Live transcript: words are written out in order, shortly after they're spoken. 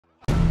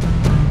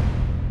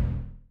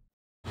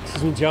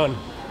calls me John.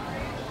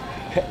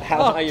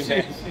 How are you,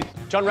 man?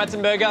 John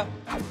Rattzenberger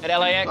at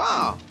LAX,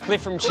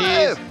 Cliff from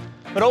Cheers.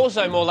 But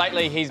also, more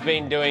lately, he's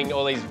been doing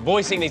all these,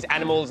 voicing these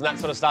animals and that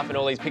sort of stuff in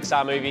all these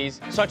Pixar movies.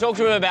 So I talked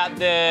to him about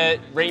the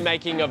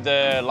remaking of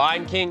The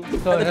Lion King.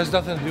 No, it has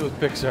nothing to do with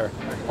Pixar.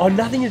 Oh,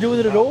 nothing to do with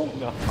it at all?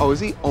 No. Oh,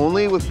 is he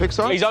only with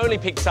Pixar? He's only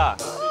Pixar.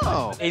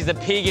 Oh. He's the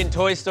pig in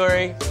Toy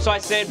Story. So I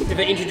said, If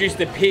they introduced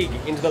the pig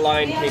into The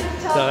Lion King.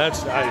 No,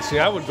 that's nice. See,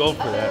 I would go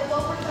for that.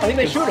 I think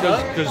they should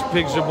have. Because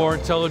pigs are more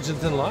intelligent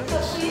than lions.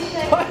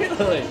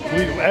 Totally.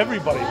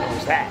 Everybody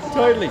knows that.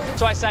 Totally.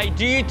 So I say,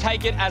 do you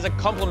take it as a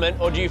compliment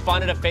or do you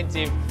find it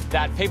offensive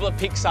that people at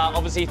Pixar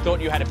obviously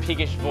thought you had a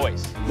piggish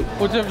voice?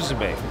 What difference does it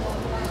make?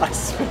 I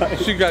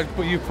suppose.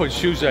 You put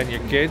shoes on your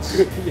kids,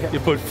 you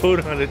put food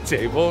on the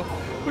table.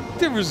 What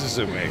difference does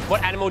it make?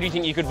 What animal do you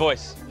think you could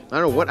voice? I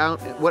don't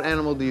know, what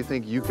animal do you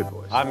think you could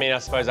voice? I mean, I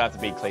suppose I have to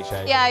be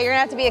cliche. Yeah, you're gonna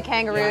have to be a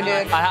kangaroo,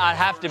 dude. I'd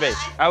have to be.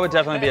 I would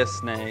definitely be a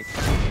snake.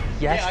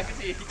 Yes,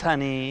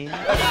 honey.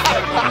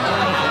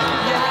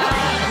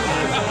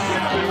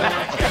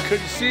 I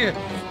couldn't see it.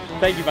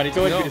 Thank you, buddy. It's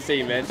always good to see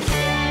you, man.